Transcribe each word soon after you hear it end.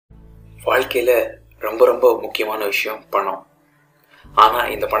வாழ்க்கையில் ரொம்ப ரொம்ப முக்கியமான விஷயம் பணம்.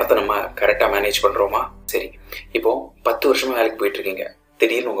 ஆனால் இந்த பணத்தை நம்ம கரெக்டாக மேனேஜ் பண்ணுறோமா? சரி, இப்போது 10 வருஷமாக வேலைக்கு போயிட்டுருக்கீங்க.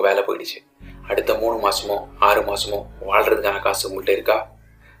 திடீர்னு உங்கள் வேலை போயிடுச்சு. அடுத்த 3 மாதமோ 6 மாதமோ வாழ்கிறதுக்கான காசு உங்கள்கிட்ட இருக்கா?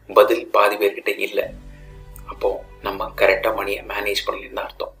 பதில் பாதி பேர்கிட்ட இல்லை. அப்போது நம்ம கரெக்டாக மணியை மேனேஜ் பண்ணலன்னு தான்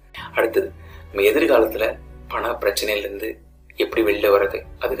அர்த்தம். அடுத்தது, நம்ம எதிர்காலத்தில் பண பிரச்சனையிலேருந்து எப்படி வெளில வர்றது,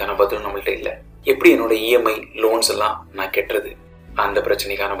 அதுக்கான பதிலும் நம்மள்கிட்ட இல்லை. எப்படி என்னோட இஎம்ஐ லோன்ஸ் எல்லாம் நான் கெட்டுறது, அந்த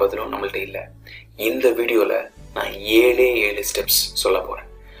பிரச்சனைக்கான பதிலும் நம்மள்கிட்ட இல்லை. இந்த வீடியோவில் நான் 7 ஸ்டெப்ஸ் சொல்ல போகிறேன்.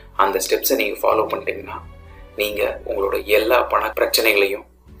 அந்த ஸ்டெப்ஸை நீங்கள் ஃபாலோ பண்ணிட்டீங்கன்னா நீங்கள் உங்களோட எல்லா பண பிரச்சனைகளையும்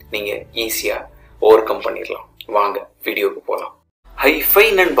நீங்கள் ஈஸியாக ஓவர் கம் பண்ணிடலாம். வாங்க வீடியோவுக்கு போகலாம். ஹை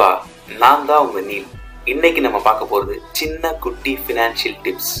நண்பா, நான் தான் உங்கள் நீல். இன்னைக்கு நம்ம பார்க்க போகிறது சின்ன குட்டி ஃபினான்ஷியல்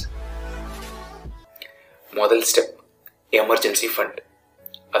டிப்ஸ். முதல் ஸ்டெப், எமர்ஜென்சி ஃபண்ட்.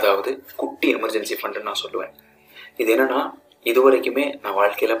 அதாவது குட்டி எமர்ஜென்சி ஃபண்டுன்னு நான் சொல்லுவேன். இது என்னன்னா, இது வரைக்குமே நான்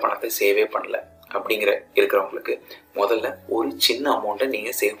வாழ்க்கையில் பணத்தை சேவே பண்ணல அப்படிங்கிற இருக்கிறவங்களுக்கு முதல்ல ஒரு சின்ன அமௌண்ட்டை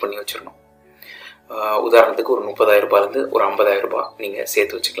நீங்கள் சேவ் பண்ணி வச்சிடணும். உதாரணத்துக்கு ஒரு 30,000 ரூபாயிலேருந்து ஒரு 50,000 ரூபாய் நீங்கள்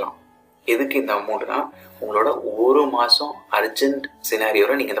சேர்த்து வச்சுக்கலாம். எதுக்கு இந்த அமௌண்ட்னா, உங்களோட ஒரு மாதம் அர்ஜென்ட்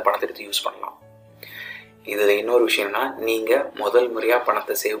சினாரியோவில் நீங்கள் இந்த பணத்தை எடுத்து யூஸ் பண்ணலாம். இதில் இன்னொரு விஷயம்னா, நீங்கள் முதல் முறையாக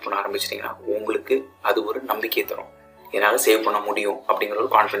பணத்தை சேவ் பண்ண ஆரம்பிச்சிட்டிங்கன்னா உங்களுக்கு அது ஒரு நம்பிக்கை தரும். என்னால் சேவ் பண்ண முடியும் அப்படிங்கிற ஒரு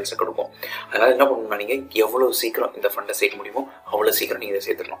கான்ஃபிடன்ஸை கொடுக்கும். அதனால் என்ன பண்ணணும்னா, நீங்கள் எவ்வளோ சீக்கிரம் இந்த ஃபண்டை சேர்க்க முடியுமோ அவ்வளோ சீக்கிரம் நீங்கள் இதை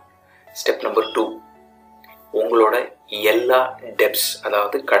சேர்த்துடணும். ஸ்டெப் நம்பர் 2, உங்களோட எல்லா டெப்ஸ்,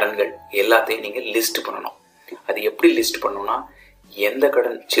 அதாவது கடன்கள் எல்லாத்தையும் நீங்கள் லிஸ்ட் பண்ணணும். அது எப்படி லிஸ்ட் பண்ணணும்னா, எந்த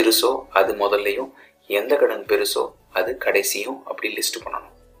கடன் சிறுசோ அது முதல்லையும், எந்த கடன் பெருசோ அது கடைசியும் அப்படி லிஸ்ட்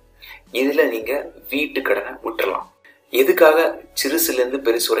பண்ணணும். இதில் நீங்கள் வீட்டு கடனை விட்டுறலாம். எதுக்காக சிறுசுலேருந்து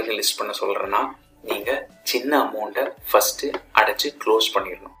பெருசு வரைக்கும் லிஸ்ட் பண்ண சொல்கிறேன்னா, நீங்கள் சின்ன அமௌண்ட்டை ஃபஸ்ட்டு அடைச்சி க்ளோஸ்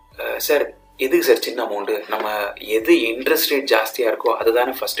பண்ணிடணும். சார், எதுக்கு சார் சின்ன அமௌண்ட்டு? நம்ம எது இன்ட்ரெஸ்ட் ரேட் ஜாஸ்தியாக இருக்கோ அதை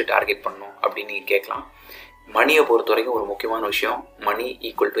தானே ஃபஸ்ட்டு டார்கெட் பண்ணணும் அப்படின்னு நீங்கள் கேட்கலாம். மணியை பொறுத்த வரைக்கும் ஒரு முக்கியமான விஷயம், மணி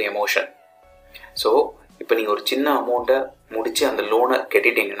ஈக்குவல் டு எமோஷன். ஸோ இப்போ நீங்கள் ஒரு சின்ன அமௌண்ட்டை முடித்து அந்த லோனை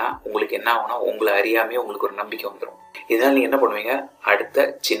கட்டிட்டீங்கன்னா உங்களுக்கு என்ன ஆகுனா, உங்களை அறியாமையே உங்களுக்கு ஒரு நம்பிக்கை வந்துடும். இதனால் நீங்கள் என்ன பண்ணுவீங்க, அடுத்த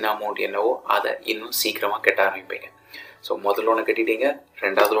சின்ன அமௌண்ட் என்னவோ அதை இன்னும் சீக்கிரமாக கட்ட ஆரம்பிப்பீங்க. ஸோ முதல் லோனை கட்டிட்டீங்க,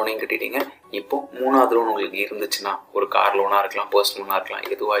 2வது லோனையும் கட்டிட்டீங்க. இப்போ 3வது லோன் உங்களுக்கு இருந்துச்சுன்னா, ஒரு கார் லோனாக இருக்கலாம், பர்சனல் லோனாக இருக்கலாம்,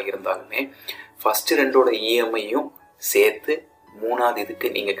 எதுவாக இருந்தாலுமே ஃபஸ்ட்டு 2ஓட இஎம்ஐயும் சேர்த்து 3வது இதுக்கு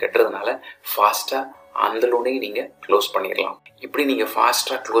நீங்கள் கட்டுறதுனால ஃபாஸ்ட்டாக அந்த லோனையும் நீங்கள் க்ளோஸ் பண்ணிடலாம். இப்படி நீங்கள்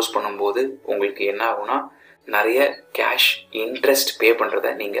ஃபாஸ்ட்டாக க்ளோஸ் பண்ணும்போது உங்களுக்கு என்ன ஆகுனா, நிறைய கேஷ் இன்ட்ரெஸ்ட் பே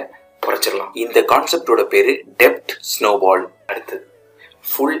பண்ணுறதை நீங்கள் குறைச்சிடலாம். இந்த கான்செப்டோட பேர் டெப்ட் ஸ்னோபால். அடுத்தது,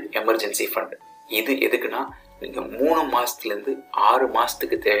 ஃபுல் எமர்ஜென்சி ஃபண்ட். இது எதுக்குன்னா, நீங்கள் 3 மாதத்துலேருந்து 6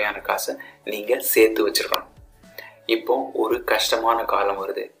 மாதத்துக்கு தேவையான காசை நீங்கள் சேர்த்து வச்சிருக்கணும். இப்போ ஒரு கஷ்டமான காலம்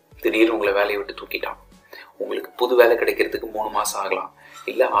வருது, திடீர்னு உங்களை வேலையை விட்டு தூக்கிட்டான். உங்களுக்கு புது வேலை கிடைக்கிறதுக்கு 3 மாதம் ஆகலாம்,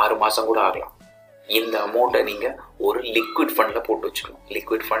 இல்லை 6 மாதம் கூட ஆகலாம். இந்த அமௌண்ட்டை நீங்கள் ஒரு லிக்விட் ஃபண்டில் போட்டு வச்சுக்கணும்.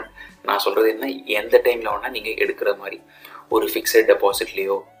 லிக்விட் ஃபண்ட் நான் சொல்கிறது என்ன, எந்த டைமில் வேணால் நீங்கள் எடுக்கிற மாதிரி ஒரு ஃபிக்ஸட்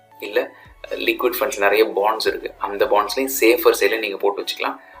டெபாசிட்லேயோ, இல்லை லிக்விட் ஃபண்ட்ஸ் நிறைய பாண்ட்ஸ் இருக்குது, அந்த பாண்ட்ஸ்லேயும் சேஃபர் சைடில் நீங்கள் போட்டு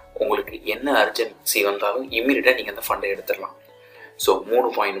வச்சுக்கலாம். உங்களுக்கு என்ன அர்ஜென்சி வந்தாலும் இம்மீடியட்டாக நீங்கள் அந்த ஃபண்டை எடுத்துடலாம். ஸோ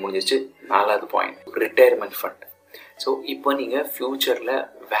 3 பாயிண்ட் முடிஞ்சிச்சு. 4வது பாயிண்ட், ரிட்டையர்மெண்ட் ஃபண்ட். ஸோ இப்போ நீங்கள் ஃப்யூச்சரில்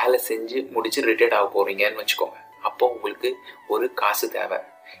வேலை செஞ்சு முடிச்சு ரிட்டையர்ட் ஆக போகிறீங்கன்னு வச்சுக்கோங்க. அப்போ உங்களுக்கு ஒரு காசு தேவை.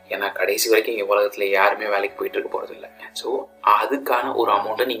 ஏன்னா கடைசி வரைக்கும் இங்கே உலகத்தில் யாருமே வேலைக்கு போயிட்டு இருக்க போகிறது இல்லை. ஸோ அதுக்கான ஒரு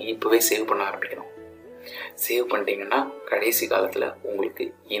அமௌண்ட்டை நீங்கள் இப்போவே சேவ் பண்ண ஆரம்பிக்கணும். சேவ் பண்ணிட்டீங்கன்னா கடைசி காலத்தில் உங்களுக்கு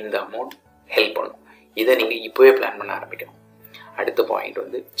இந்த அமௌண்ட் ஹெல்ப் பண்ணும். இதை நீங்கள் இப்போவே பிளான் பண்ண ஆரம்பிக்கணும். அடுத்த பாயிண்ட்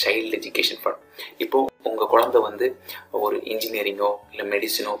வந்து சைல்டு எஜுகேஷன் ஃபண்ட். இப்போது உங்கள் குழந்தை வந்து ஒரு இன்ஜினியரிங்கோ இல்லை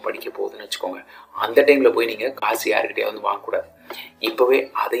மெடிசனோ படிக்க போகுதுன்னு வச்சுக்கோங்க. அந்த டைமில் போய் நீங்கள் காசு யாருக்கிட்டையாவது வாங்கக்கூடாது. இப்போவே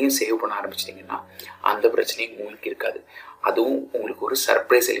அதையும் சேவ் பண்ண ஆரம்பிச்சிட்டிங்கன்னா அந்த பிரச்சனையும் உங்களுக்கு இருக்காது. அதுவும் உங்களுக்கு ஒரு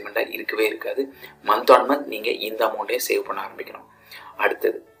சர்ப்ரைஸ் எலிமெண்ட்டாக இருக்கவே இருக்காது. மந்த் ஆன் மந்த் நீங்கள் இந்த அமௌண்ட்டையும் சேவ் பண்ண ஆரம்பிக்கணும்.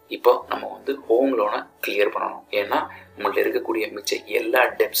 அடுத்தது, இப்போ நம்ம வந்து ஹோம் லோனை கிளியர் பண்ணணும். ஏன்னா நம்மள்ட்ட இருக்கக்கூடிய மிச்ச எல்லா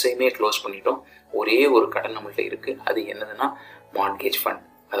டெப்ஸையுமே க்ளோஸ் பண்ணிட்டோம். ஒரே ஒரு கடன் நம்மள்ட்ட இருக்குது. அது என்னதுன்னா மார்ட்கேஜ் ஃபண்ட்,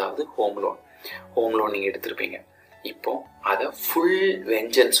 அதாவது ஹோம் லோன். ஹோம் லோன் நீங்கள் எடுத்திருப்பீங்க. இப்போ அதை ஃபுல்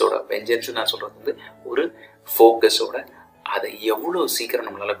வெஞ்சன்ஸ் நான் சொல்கிறது வந்து ஒரு ஃபோக்கஸோட அதை எவ்வளோ சீக்கிரம்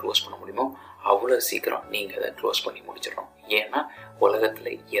நம்மளால் க்ளோஸ் பண்ண முடியுமோ அவ்வளோ சீக்கிரம் நீங்கள் அதை க்ளோஸ் பண்ணி முடிச்சிடணும். ஏன்னா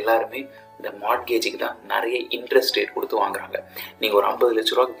உலகத்தில் எல்லாருமே இந்த மார்ட்கேஜுக்கு தான் நிறைய இன்ட்ரெஸ்ட் ரேட் கொடுத்து வாங்குறாங்க. நீங்கள் ஒரு 50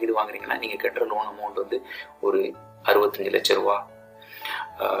 லட்ச ரூபா வீடு வாங்குறீங்கன்னா நீங்கள் கட்டுற லோன் அமௌண்ட் வந்து ஒரு 65 லட்ச ரூபா,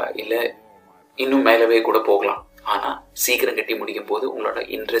 இல்லை இன்னும் மேலவே கூட போகலாம். ஆனால் சீக்கிரம் கட்டி முடிக்கும் போது உங்களோட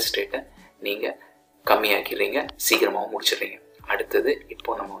இன்ட்ரெஸ்ட் ரேட்டை நீங்கள் கம்மியாக்கிடுறீங்க, சீக்கிரமாகவும் முடிச்சிடுறீங்க. அடுத்தது,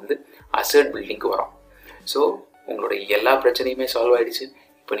 இப்போ நம்ம வந்து அசட் பில்டிங்க்கு வரோம். ஸோ உங்களோட எல்லா பிரச்சனையுமே சால்வ் ஆகிடுச்சு.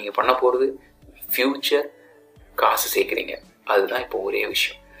 இப்போ நீங்கள் பண்ண போகிறது ஃப்யூச்சர் காசு சேர்க்குறீங்க. அதுதான் இப்போ ஒரே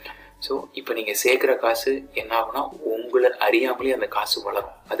விஷயம். ஸோ இப்போ நீங்கள் சேர்க்குற காசு என்ன ஆகுனா உங்களை அறியாமலே அந்த காசு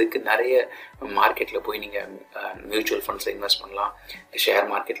வளரும். அதுக்கு நிறைய மார்க்கெட்டில் போய் நீங்கள் மியூச்சுவல் ஃபண்ட்ஸில் இன்வெஸ்ட் பண்ணலாம், ஷேர்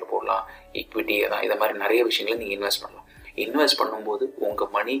மார்க்கெட்டில் போடலாம், ஈக்விட்டி அதான் இதை மாதிரி நிறைய விஷயங்களை நீங்கள் இன்வெஸ்ட் பண்ணலாம். இன்வெஸ்ட் பண்ணும்போது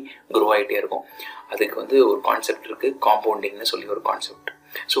உங்கள் மணி க்ரோ ஆகிட்டே இருக்கும். அதுக்கு வந்து ஒரு கான்செப்ட் இருக்குது, காம்பவுண்டிங்னு சொல்லி ஒரு கான்செப்ட்.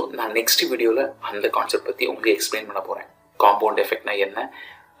 ஸோ நான் நெக்ஸ்ட் வீடியோவில் அந்த கான்செப்ட் பற்றி உங்களுக்கு எக்ஸ்பிளைன் பண்ண போகிறேன். காம்பவுண்ட் எஃபெக்ட்னா என்ன,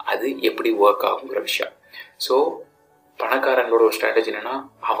 அது எப்படி ஒர்க் ஆகுங்கிற விஷயம். ஸோ பணக்காரங்களோட ஒரு ஸ்ட்ராட்டஜி என்னன்னா,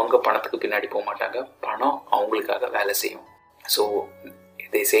 அவங்க பணத்துக்கு பின்னாடி போக மாட்டாங்க, பணம் அவங்களுக்காக வேலை செய்யும். So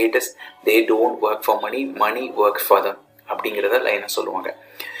they say it is they don't work for money, money works for them அப்படிங்கிறத லைனாக சொல்லுவாங்க.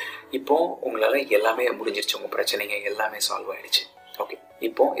 இப்போ உங்களால் எல்லாமே முடிஞ்சிருச்சு, உங்கள் பிரச்சனைங்க எல்லாமே சால்வ் ஆகிடுச்சு. ஓகே,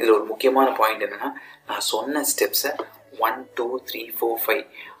 இப்போ இதில் ஒரு முக்கியமான பாயிண்ட் என்னென்னா, நான் சொன்ன ஸ்டெப்ஸை 1 2 3 4 5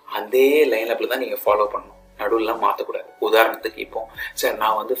 அதே லைனப்பில் தான் நீங்கள் ஃபாலோ பண்ணணும், நடுவில்லாம் மாற்றக்கூடாது. உதாரணத்துக்கு இப்போ சார்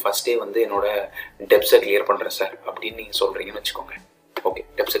நான் வந்து ஃபஸ்ட்டே வந்து என்னோட டெப்ஸை கிளியர் பண்ணுறேன் சார் அப்படின்னு நீங்கள் சொல்கிறீங்கன்னு வச்சுக்கோங்க. ஓகே,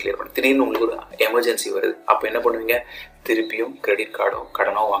 டெப்ஸை கிளியர் பண்ண திடீர்னு உங்களுக்கு ஒரு எமர்ஜென்சி வருது. அப்போ என்ன பண்ணுவீங்க, திருப்பியும் கிரெடிட் கார்டோ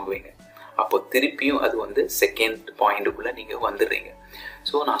கடனோ வாங்குவீங்க. அப்போ திருப்பியும் அது வந்து செகண்ட் பாயிண்ட்டுக்குள்ளே நீங்கள் வந்துடுறீங்க.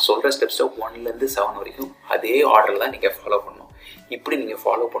 ஸோ நான் சொல்கிற ஸ்டெப்ஸை 1 to 7 வரைக்கும் அதே ஆர்டரில் தான் நீங்கள் ஃபாலோ பண்ணணும். இப்படி நீங்கள்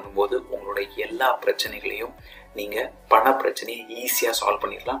ஃபாலோ பண்ணும்போது உங்களோட எல்லா பிரச்சனைகளையும் நீங்கள் பண பிரச்சனையை ஈஸியாக சால்வ்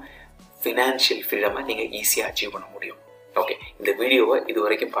பண்ணிடலாம். ஃபினான்ஷியல் ஃப்ரீடமை நீங்கள் ஈஸியாக அச்சீவ் பண்ண முடியும். ஓகே, இந்த வீடியோவை இது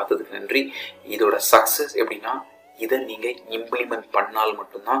வரைக்கும் பார்த்ததுக்கு நன்றி. இதோட சக்ஸஸ் எப்படின்னா, இதை நீங்கள் இம்ப்ளிமெண்ட் பண்ணால்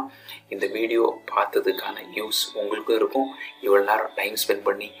மட்டும்தான் இந்த வீடியோ பார்த்ததுக்கான யூஸ் உங்களுக்கும் இருக்கும். இவ்வளோ நேரம் டைம் ஸ்பெண்ட்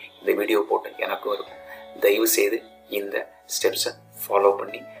பண்ணி இந்த வீடியோ போட்டு எனக்கும் இருக்கும். தயவு செய்து இந்த ஸ்டெப்ஸை ஃபாலோ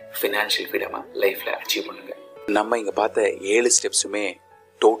பண்ணி ஃபினான்ஷியல் ஃப்ரீடமை லைஃப்பில் அச்சீவ் பண்ணுங்கள். நம்ம இங்கே பார்த்த 7 ஸ்டெப்ஸுமே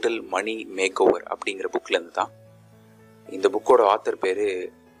டோட்டல் மணி மேக் ஓவர் அப்படிங்கிற புக்லேருந்து தான். இந்த புக்கோட ஆத்தர் பேர்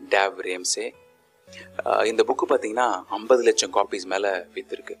டேவ் ரேம்சே. இந்த புக்கு பார்த்தீங்கன்னா 50 லட்சம் காப்பீஸ் மேலே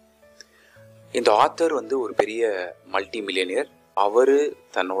விற்றுருக்கு. இந்த ஆத்தர் வந்து ஒரு பெரிய மல்டி மில்லியனியர். அவர்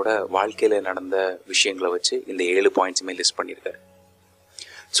தன்னோட வாழ்க்கையில் நடந்த விஷயங்களை வச்சு இந்த 7 பாயிண்ட்ஸுமே லிஸ்ட் பண்ணியிருக்காரு.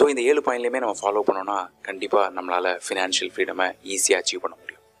 ஸோ இந்த 7 பாயிண்ட்லையுமே நம்ம ஃபாலோ பண்ணோன்னா கண்டிப்பாக நம்மளால் ஃபினான்ஷியல் ஃப்ரீடமை ஈஸியாக அச்சீவ் பண்ண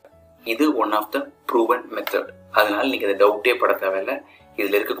முடியும். இது one of the proven method. அதனால் நீங்கள் இதை டவுட்டே பட தேவையில்லை.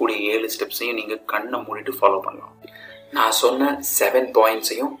 இதில் இருக்கக்கூடிய 7 ஸ்டெப்ஸையும் நீங்கள் கண்ணை மூடிட்டு ஃபாலோ பண்ணலாம். நான் சொன்ன 7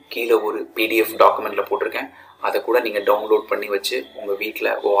 பாயிண்ட்ஸையும் கீழே ஒரு PDF டாக்குமெண்ட்டில் போட்டிருக்கேன். அதை கூட நீங்கள் டவுன்லோட் பண்ணி வச்சு உங்கள் வீட்டில்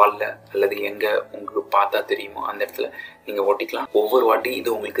வாலில் அல்லது எங்கே உங்களுக்கு பார்த்தா தெரியுமோ அந்த இடத்துல நீங்கள் ஓட்டிக்கலாம். ஒவ்வொரு வாட்டி இது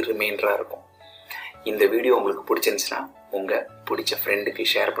உங்களுக்கு ரிமைண்டராக இருக்கும். இந்த வீடியோ உங்களுக்கு பிடிச்சிருந்துச்சுன்னா உங்கள் பிடிச்ச ஃப்ரெண்டுக்கு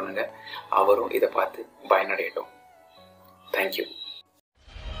ஷேர் பண்ணுங்கள். அவரும் இதை பார்த்து பயனடையட்டும். தேங்க்யூ.